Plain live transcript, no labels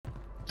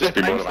Just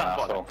be more of an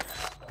asshole.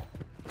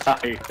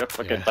 Aye,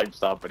 fucking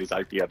timestamp with his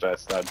IP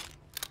address then.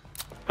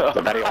 He's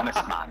a very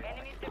honest man.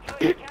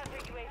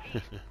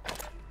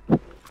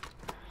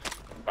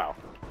 Wow.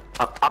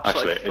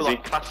 Actually, is he?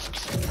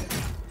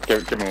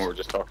 Given what we were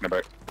just talking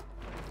about.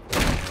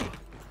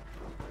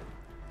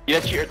 You're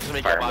a cheater to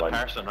make you a bad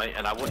person, right?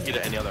 And I wouldn't get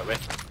it any other way.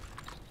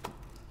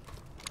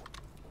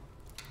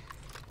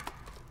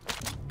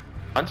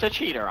 Once a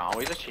cheater,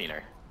 always a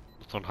cheater.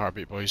 On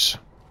heartbeat, boys.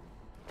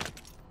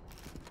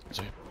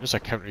 There's a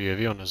counter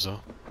UAV on us though.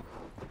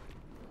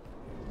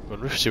 Go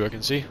on roof, see what I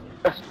can see.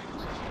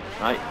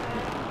 Right.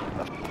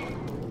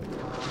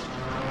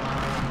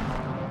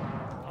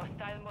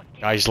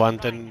 Guys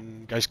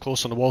landing, guys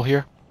close on the wall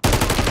here.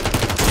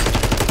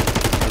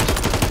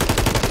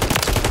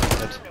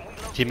 Dead.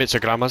 Teammates are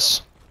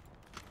grandmas.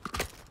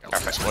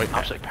 Perfect. Absolutely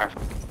perfect.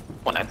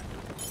 One in.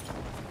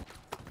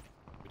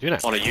 We're doing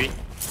it. On a U.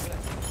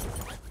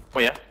 Oh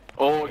yeah.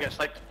 Oh, we get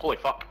sniped. Holy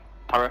fuck.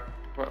 Tower.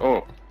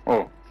 Oh.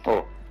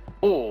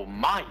 Oh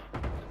my.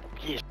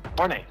 He's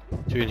burning.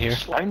 Two in here.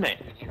 Slime me.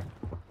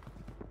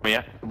 Oh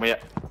yeah.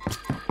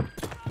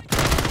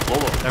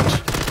 Down.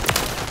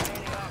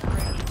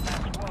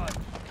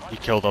 He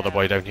killed the other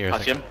boy down here, I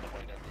think. Him.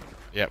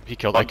 Yep,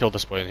 I killed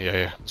this boy in here,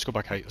 yeah. Let's go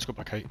back height, These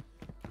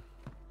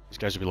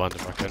guys will be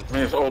landing back in.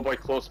 There's old boy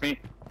close to me.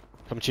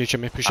 Come to you,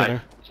 Jimmy, push it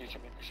now.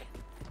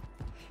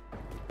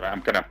 Right,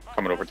 I'm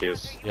coming over to you.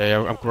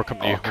 Yeah, we're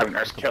coming to you.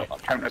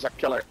 Counter's a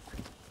killer.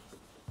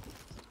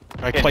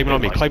 Right, climbing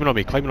on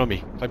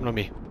me.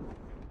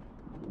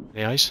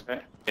 Any eyes?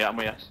 Yeah, I'm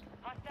with you.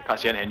 Can't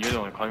see anything, you're the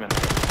one climbing.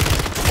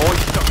 Oh,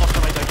 he's got lost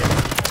right again.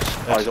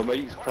 Nice,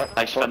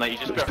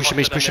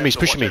 He's pushing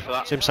me.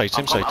 Same side.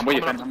 I'm with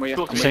you.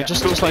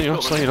 Just letting you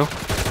know.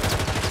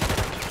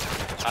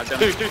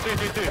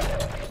 Two.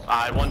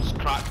 One's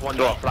cracked, one's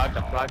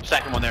fragged.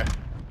 Second one there.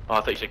 Oh, I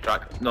thought you said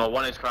cracked. No,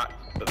 one is cracked,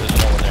 but there's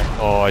another one there.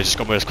 Oh, I just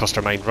got my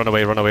cluster mine. Run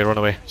away.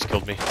 He's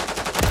killed me.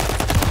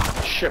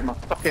 Shit, my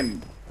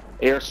fucking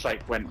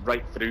airstrike went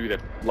right through the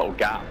little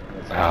gap.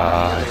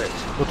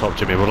 We'll talk,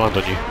 Jimmy. We'll land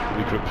on you.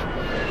 Regroup.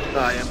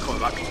 I am coming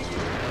back.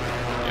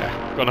 Yeah,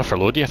 got enough for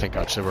Lodi, I think,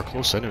 actually. We're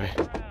close anyway.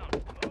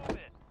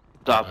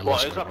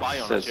 What is that buy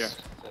on us here? It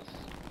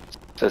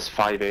says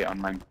 5-8 on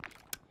mine.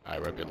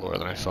 We're a bit lower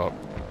than I thought.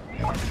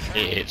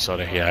 8-8,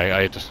 sorry. Yeah,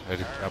 I had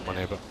grabbed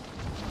money, but...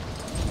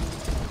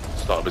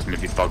 Thought it was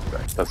maybe bugged,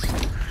 but that's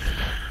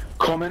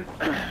common.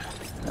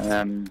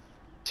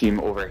 Team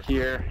over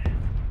here.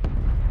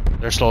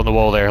 They're still on the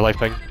wall there, life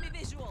ping.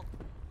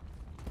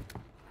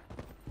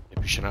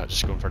 Pushing out,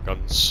 just going for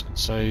guns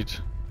inside.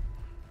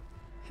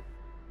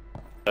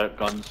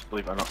 Guns,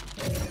 believe it or not.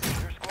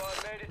 Your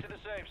squad made it to the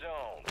safe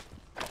zone.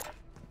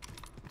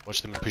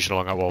 Watch them pushing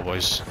along that wall,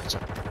 boys.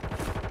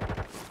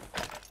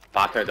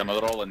 Back out them,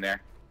 they're all in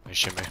there. Nice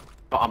shimmy.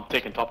 But I'm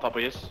taking top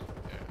with you.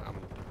 Yeah, I'm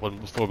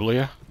 1-4 below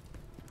you.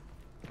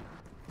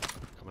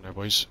 Coming there,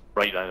 boys.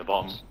 Right down the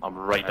bottom. I'm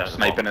right down the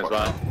sniping bottom.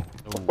 as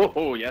well.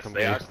 Oh, yes,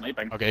 they are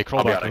sniping. Okay,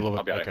 crawl back a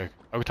little bit. Okay,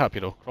 I'll tap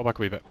you though. Crawl back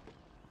a wee bit.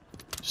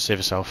 Just save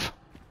yourself.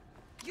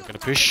 Gonna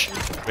push.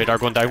 Radar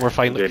going down. We're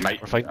fine. We're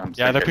fine.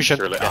 Yeah, they're pushing.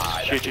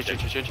 Yeah. Shoot.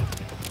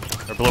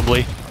 They're below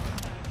Blee.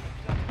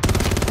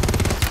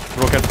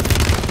 Broken.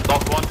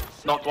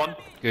 Knocked one.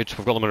 Good.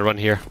 We've got them on a run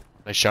here.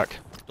 Nice shack.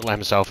 Don't let him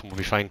himself, and we'll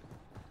be fine.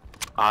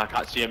 I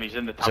can't see him. He's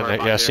in the tower. He's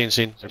in there. Yeah,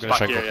 seen. They're gonna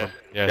try and go for him.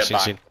 Yeah,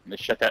 seen. They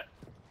shut it.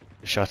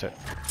 They shot it.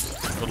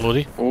 Good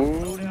Lodi.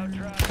 Oh.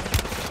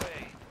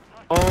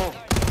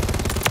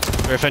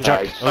 Very fin,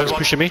 Jack. Nice. Oh, he's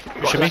pushing me.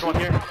 Second one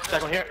here.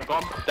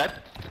 Gone. Dead.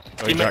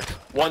 Oh, Jack.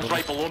 One's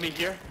right below me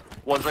here.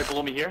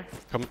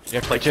 Come,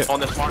 yeah, Like it. on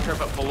this marker,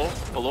 but below.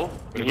 We're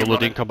gonna go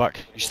Lodi and come back.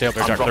 You stay up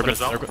there, Jack.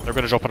 They're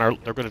gonna drop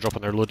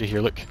on our Lodi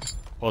here. Look,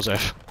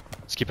 positive.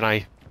 Let's keep an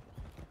eye.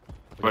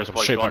 Where's the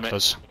Straight back to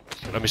us.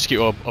 Let me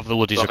skew of the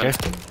Lodis, okay?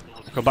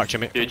 Come back,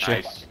 Jimmy. Dude,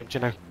 nice. Come to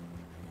you now.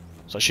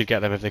 So I should get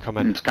them if they come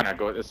in. Just kinda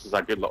go. This is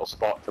a good little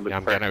spot to look Yeah,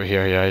 I'm for. getting out of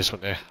here. Yeah,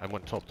 I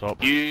want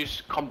top. You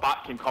come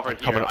back and cover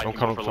here. I'm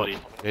coming up top.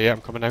 Yeah,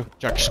 I'm coming now.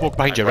 Jack, smoke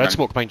behind you. Red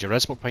smoke behind you.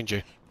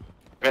 Okay,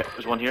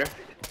 there's one here.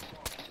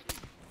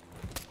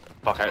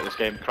 Fuck out of this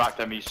game. Cracked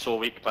him. He's so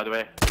weak, by the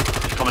way.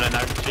 He's coming in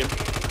now. See him?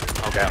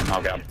 I'll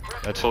get him.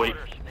 Dead. So weak.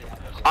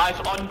 It's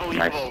unbelievable.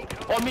 Nice.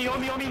 On me.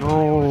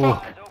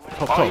 No.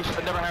 Fuck.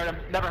 Top. Never heard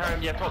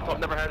him. Yeah, top.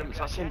 Never heard him. It's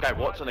that same guy,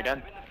 Watson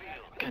again.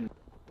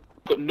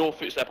 Got no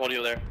footstep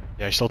audio there.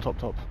 Yeah, he's still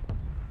top.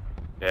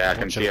 Yeah, I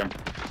can see him.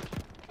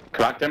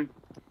 Cracked him,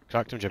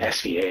 Jimmy.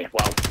 SVA.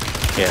 Wow.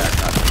 Yeah,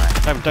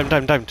 that's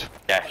nice. Down.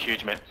 Yeah,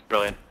 huge, mate.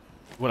 Brilliant.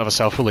 Won't have a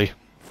self fully.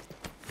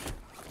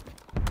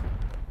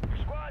 Your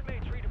squad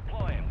mates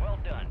redeploying. Well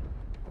done.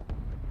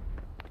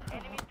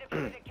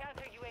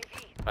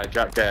 Right,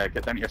 Jack,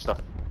 get down to your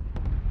stuff.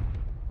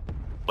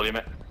 Brilliant,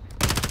 mate.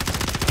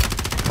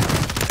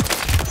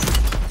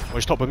 Oh,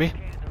 he's top with me.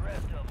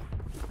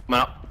 Come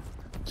up.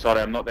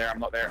 Sorry, I'm not there.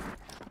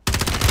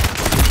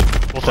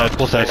 Both dead.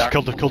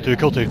 Kill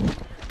two.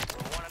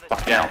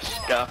 Fuck yes.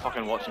 Get that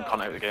fucking Watson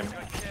cunt out of the game.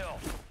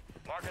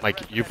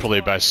 Mike, you probably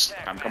best.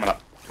 I'm coming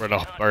up. We're in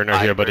a burner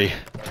here, buddy.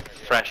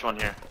 Fresh one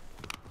here.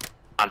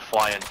 And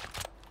flying.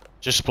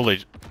 Just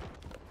bully.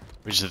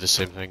 We just did the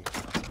same thing.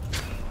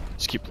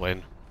 Just keep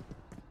playing.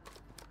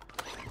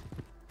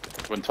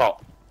 One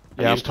top.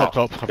 Yeah, I'm top.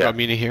 I've got a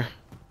mini here.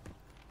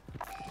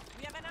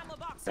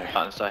 That in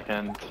a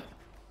second.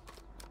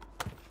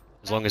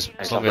 As long as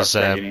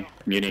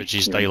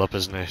Reggie's dial up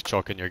isn't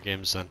chalking your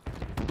games, then.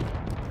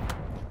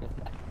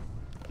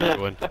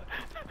 Go in.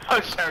 I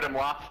just heard him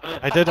laugh.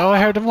 I did. Oh, I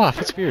heard him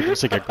laugh. It's weird.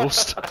 It's like a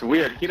ghost. That's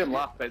weird. Hear him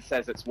laugh, but it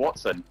says it's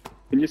Watson.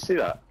 Can you see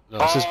that? No,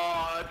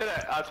 I did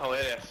it. That's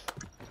hilarious.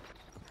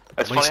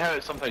 It's funny how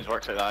it sometimes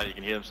works like that. You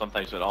can hear them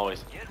sometimes, but not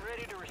always.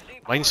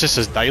 Mine's just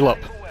his dial up.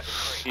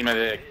 Team of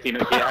the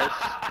gatehouse.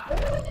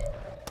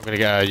 I'm gonna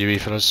get a UE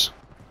for us.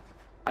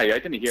 I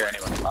didn't hear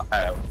anyone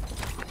laugh.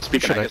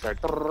 Speaking, I just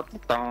heard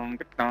dong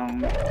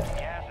dong.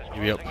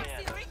 UE up.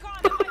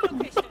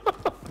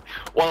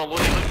 One on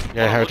loading.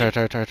 Yeah, heard.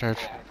 Here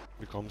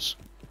comes.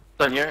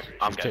 Down here.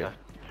 I'm getting it.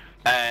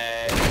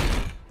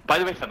 By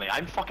the way, Finley,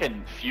 I'm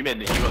fucking fuming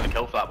that you got the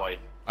kill for that boy.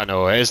 I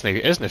know, isn't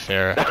it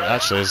fair?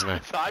 Actually, isn't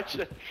it?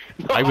 Actually,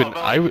 I wouldn't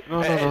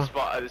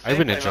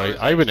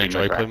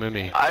enjoy playing with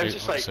me. I was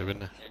just like,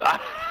 wouldn't I?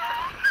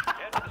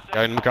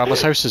 Guy in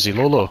grandma's house, is he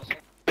Lolo?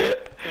 I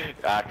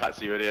can't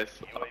see where he is.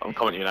 I'm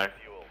coming to you now.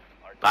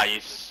 Nah,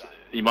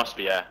 he must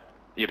be,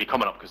 he'll be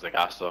coming up because of the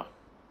gas though.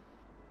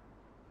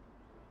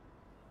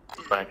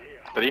 Right,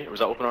 did he? Was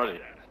that open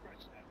already?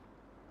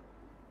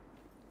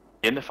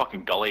 In the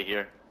fucking gully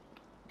here.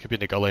 Could be in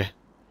the gully.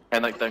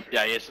 And like,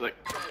 yeah, he is, like...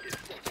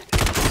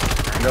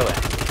 Really?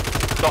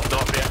 Stop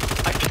here.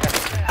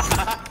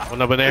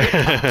 One up in there.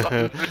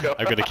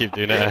 I'm gonna keep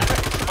doing it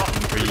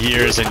for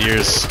years and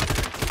years.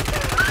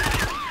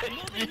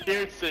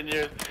 Years and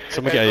years.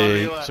 Someone get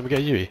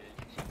a UE.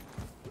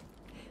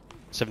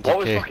 70k. What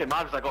was fucking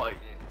mad was I got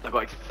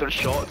like 3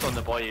 shots on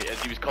the boy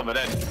as he was coming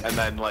in, and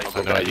then like...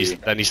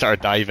 then he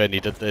started diving,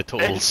 he did the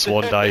total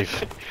swan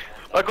dive.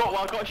 I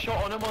got a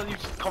shot on him while he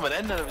was coming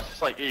in, and it was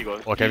just like, here you go.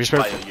 Okay, have you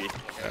spare?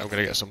 I'm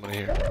gonna get someone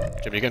here.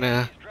 Jimmy, you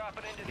gonna...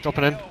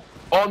 dropping in?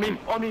 On me!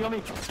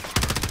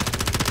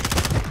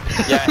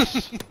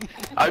 Yes!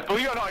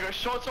 Believe it or not, I got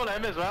shots on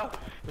him as well.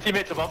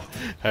 Teammates above.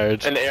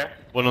 Heard. In the air.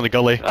 One on the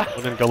gully.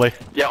 One in gully.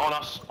 Yeah, on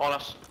us.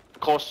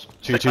 Close.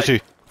 2.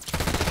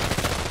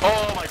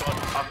 Oh my god,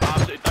 I'm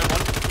absolutely down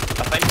one,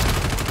 I think.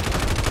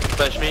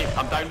 Finish me,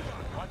 I'm down.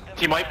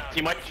 Team wipe,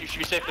 you should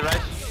be safe to res.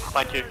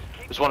 Thank you.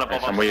 There's one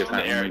above us in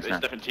the air, it's a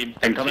different team.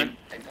 Incoming.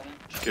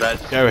 Go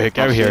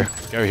here.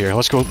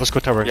 Let's go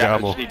tower and get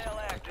ammo.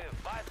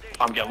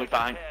 I'm getting looked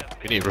at.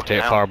 We need to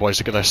rotate far, boys,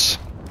 look at this.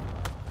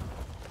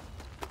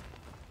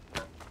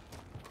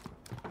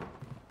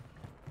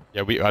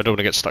 Yeah, I don't want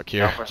to get stuck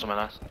here.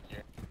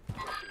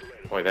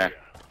 Boy there.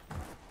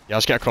 Yeah,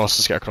 let's get across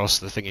the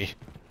thingy.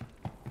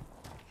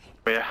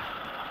 Yeah.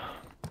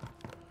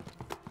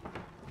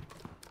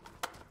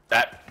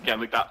 That, getting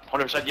looked at.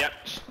 100%, yep.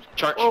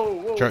 Church.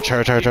 Church,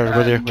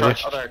 go there.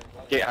 Other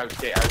gatehouse.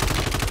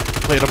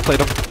 Played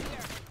him.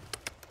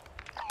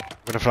 I'm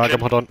gonna frag him,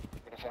 hold on.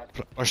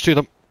 There's 2 of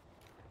them.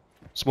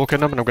 Smoking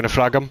them, and I'm gonna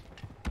frag him.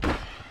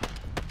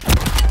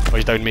 Oh,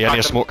 he's down me, I need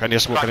a smoke.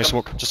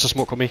 Just a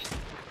smoke on me.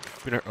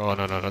 Oh,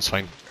 no, that's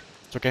fine.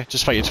 It's okay,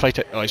 just fight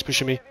it. Oh, he's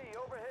pushing me.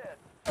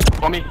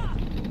 On me.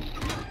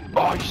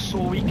 Oh, he's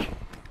so weak.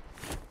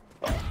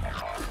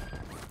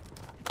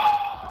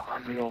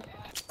 Unreal.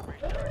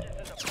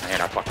 I had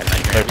a fucking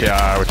nightmare.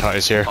 Yeah, we're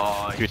ties here.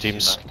 2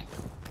 teams.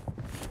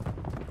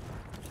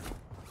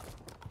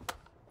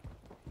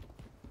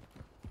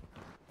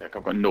 I've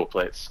got no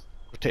plates.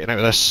 We're taking out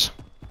of this.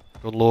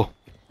 Going low.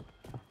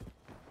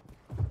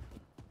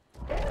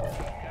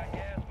 Got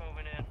gas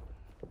moving in.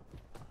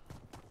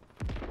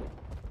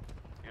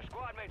 Your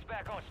squad mate's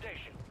back on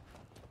station.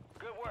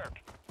 Good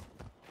work.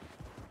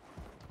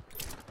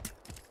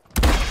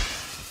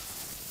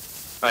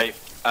 Right,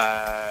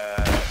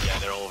 yeah,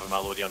 they're all over my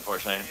loadie,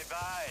 unfortunately. Be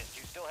advised,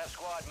 you still have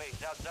squad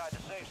mates outside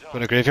the safe zone.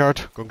 Going to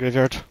graveyard.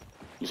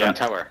 He's on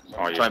tower.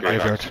 Oh, you're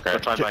graveyard.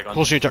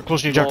 Graveyard.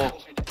 Close new Jack.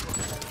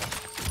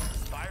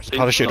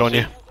 Parachute on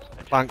you.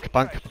 Bank.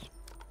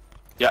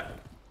 Yeah.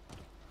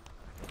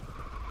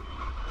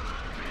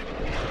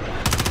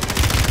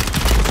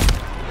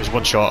 There's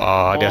 1 shot.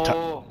 I need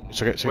to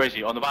it's okay. Where is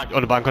he? On the bank?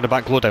 On the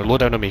bank. Low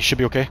down on me. Should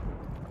be okay.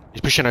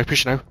 He's pushing now.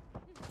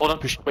 Hold on.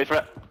 Wait for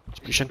it. He's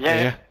pushing.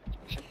 Yeah.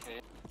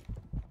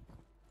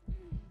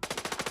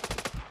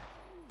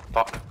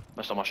 Fuck.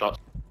 Missed all my shots.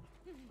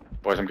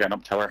 Boys, I'm getting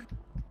up tower.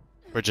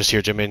 We're just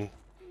here, Jimmy.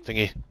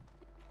 Thingy.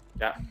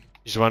 Yeah. You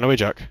just ran away,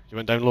 Jack. You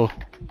went down low.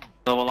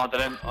 No one landed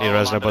in. Need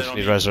res now, bud.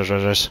 Need res. I've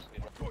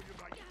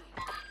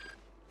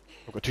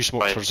got 2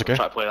 smokes for us, okay?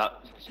 Try to play that.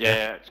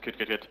 Yeah, it's good.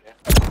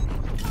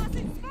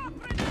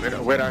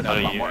 Where are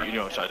they? You know what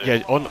I'm trying to do.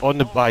 Yeah, on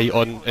the buy,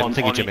 on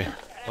thingy, Jimmy.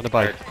 On the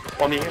buy.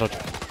 On the Dodge.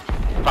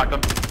 Crack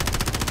them.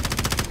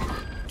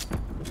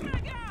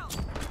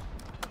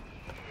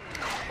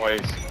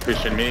 Boys,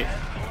 pushing me.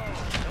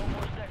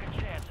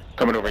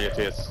 Coming over your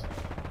face.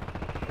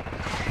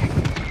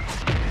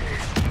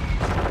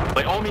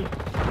 Like, on me.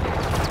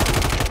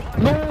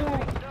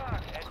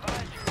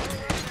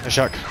 Hey,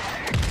 Jack.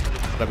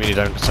 Let me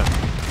down.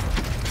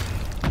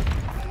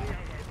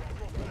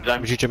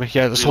 Down. Would you, Jimmy?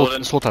 Yeah, let's hold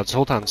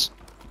hands.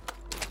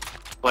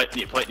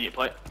 Need to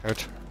play.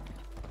 Heard.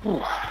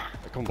 Come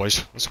on,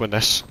 boys. Let's win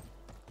this.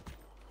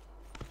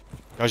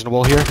 Guys on the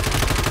wall here.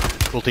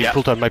 Full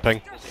team, my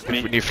ping.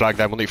 We need to frag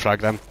them, we'll need to frag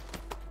them.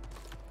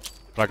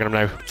 Fragging them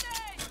now.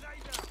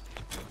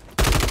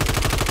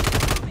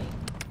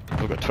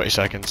 We've got 20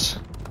 seconds.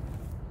 Do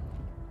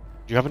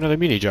you have another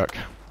mini, Jack?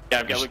 Yeah,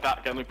 I'm getting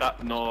looked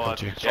at. No,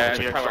 yeah,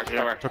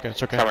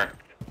 it's okay.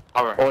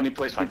 Power. Oh, need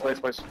plates. Got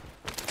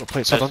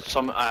plates, hold on.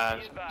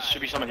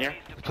 Should be someone here.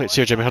 Plates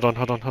here, Jimmy, hold on.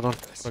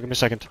 Give me a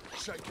second.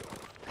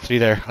 3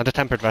 there, and a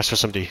tempered vest for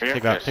somebody. Here,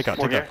 Take that.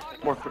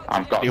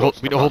 We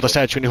need to hold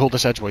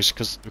this edge, boys,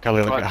 because we can't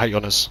let them get height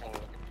on us.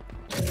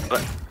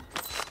 Gas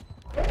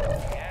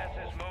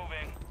is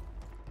moving.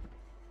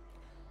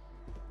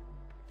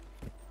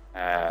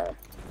 I'm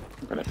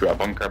gonna do a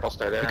bunker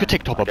buster there. We could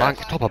take top of bank.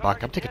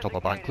 I'm taking top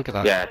of bank. Look at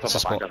that. Yeah, that's a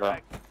top of spot.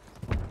 bank.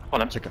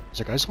 On him. Is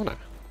there guys on it?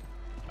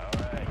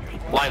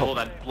 Lie low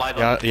then. Lie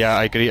low. Yeah,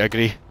 I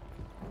agree.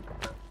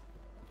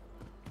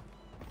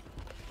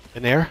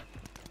 In there?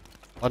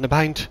 On the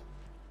behind?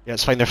 Yeah,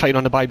 it's fine, they're fighting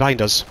on the buy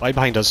behind us. Fine,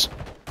 just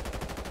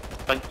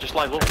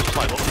lie low.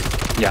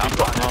 Yeah, I'm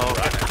got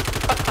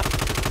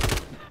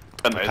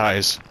That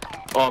is.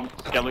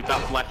 Getting looked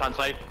at from left hand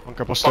side.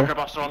 Bunker buster. Bunker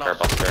buster on us.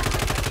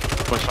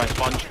 Gonna try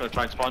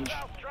and sponge.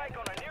 Strike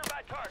on a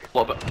nearby target. A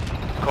little bit.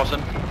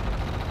 Crossing.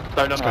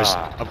 Down. Guys,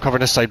 I'm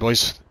covering this side,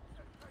 boys.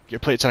 Get your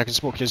plates and I can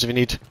smoke you if you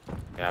need.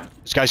 Yeah.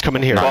 This guy's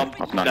coming here.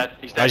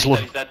 He's Guys low.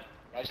 dead.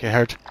 Okay,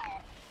 heard.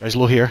 Guys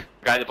low here.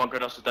 Guy that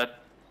bunkered us is dead.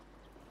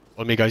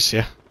 On me, guys,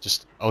 yeah.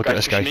 I'll get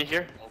this guy. Me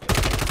here.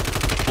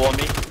 Blow on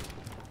me.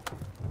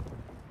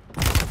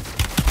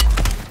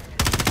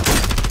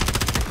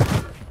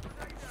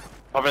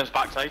 Covering his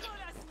backside.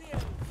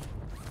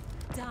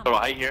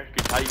 Alright, height here.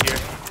 Good height here.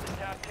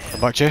 I'm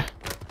back to you.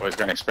 Oh, he's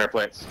got spare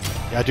plates.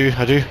 Yeah, I do. Is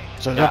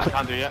that Yeah, I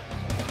can't do yet.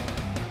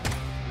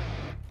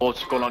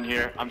 What's going on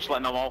here? I'm just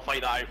letting them all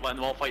fight that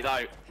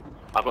out.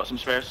 I've got some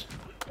spares.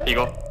 Here you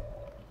go.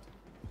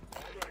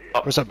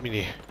 Where's that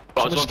mini?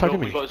 Got his Someone's own tagging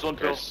pool. me. Got his own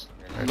pool. Yes.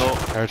 No.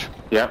 Heard.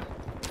 Yep.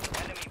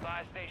 Enemy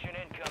buy station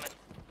incoming.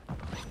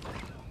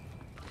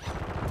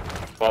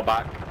 Fall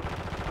back.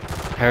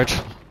 Heard.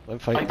 Let him My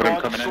fight. Broon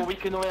God, coming it's so in.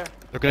 weak in the air.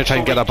 They're gonna try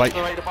and get that bike.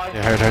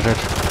 Yeah, heard.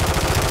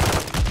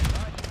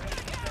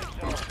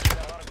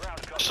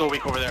 So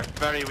weak over there.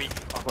 Very weak.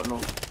 I've got no.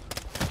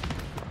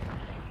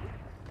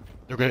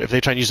 If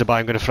they try and use the buy,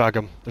 I'm gonna frag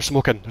them. They're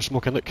smoking,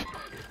 look.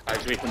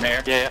 He's weak from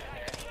there. Yeah.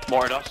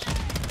 Mortared us.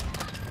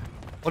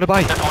 On the buy!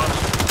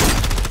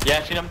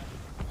 Yeah, seen him.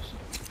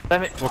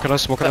 Smoking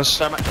us.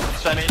 Semi.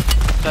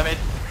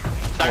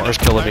 Mortar's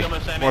killing me.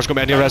 Mortar's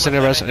gonna be any res.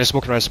 And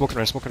smoking res. Should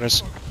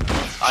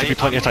be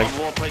plenty of time.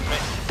 More plates,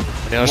 mate.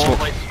 And the other smoke.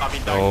 I've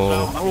been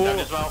down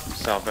as well.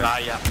 Nah,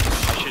 yeah.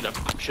 I should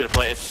have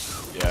plated.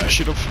 Yeah, I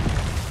should have.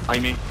 I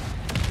mean.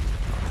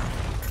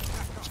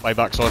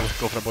 Spyback's on.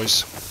 Go for it,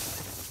 boys.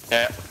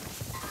 Yeah.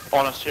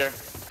 On us here.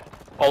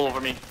 All over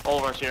me. All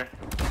over us here.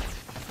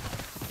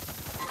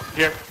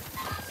 Here.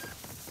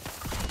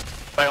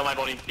 Fire on my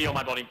body. Feel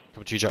my body.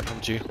 Come to you, Jack.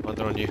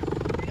 Landing on you.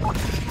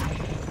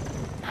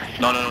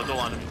 No, don't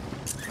land me.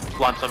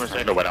 Land somewhere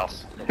safe. Nobody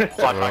else.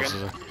 Flag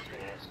wagon.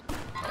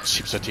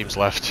 Heaps of teams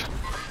left.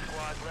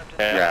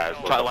 Yeah.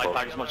 Try to light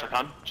tag as much as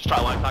I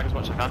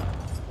can.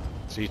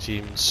 3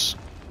 teams.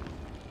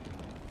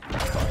 On the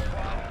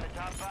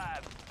top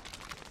 5.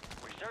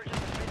 Resurgence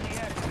has been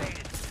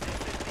deactivated.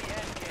 This is the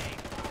end game.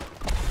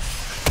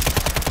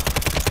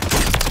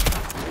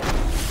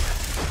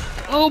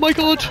 Oh my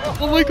god!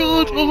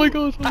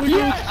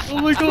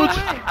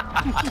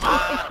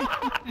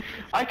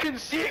 I couldn't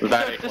see it Was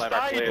that because a it's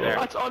clever play there?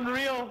 That's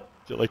unreal.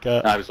 Is it like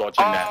a... I was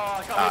watching that.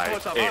 I can't wait to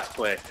watch that Ace back.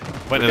 play.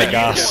 Went in the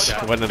gas.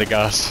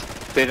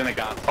 Stayed in the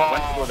gas.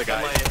 Went to the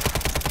guy.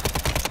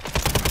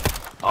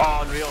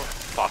 Oh, unreal.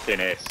 Fucking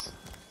ace.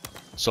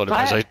 Sorry,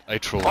 boys, I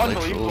trolled,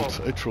 Unbelievable.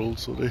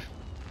 sorry.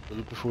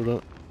 Before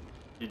that.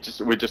 We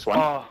just won.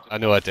 Oh, I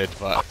know I did,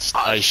 but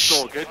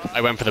so good.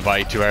 I went for the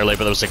buy too early,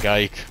 but there was a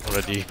guy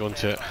already going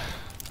to it.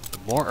 The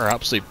mortar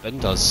absolutely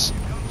binned us.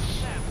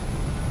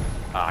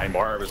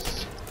 Mortar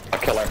was a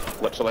killer,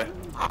 literally.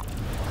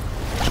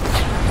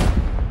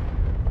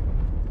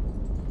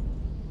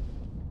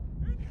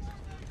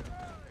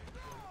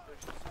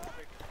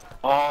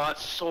 Oh,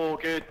 that's so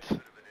good.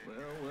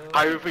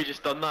 How have we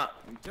just done that?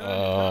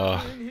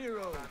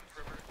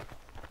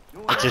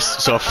 I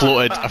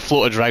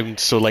floated round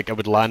so like I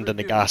would land in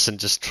the gas and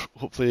just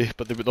hopefully,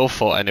 but they would all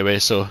fought anyway,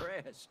 so.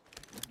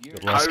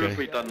 How have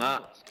we done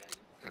that?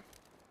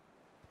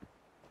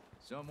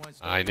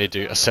 I need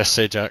to assist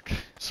say Jack.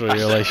 Through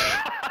your life.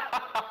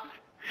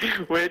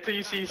 Wait till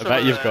you see some.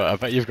 I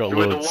bet you've got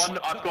loads. The one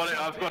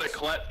I've got it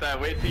clipped there.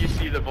 Wait till you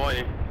see the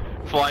boy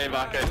flying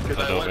back in because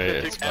I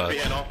literally took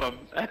everything off him.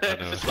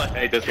 It's just like,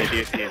 Hey, does he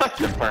use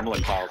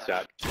permanent calls,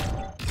 Jack?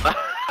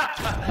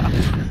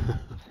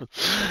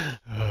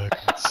 Oh,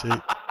 God's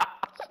sake.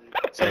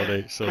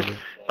 Sorry.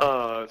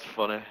 Oh, it's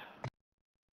funny.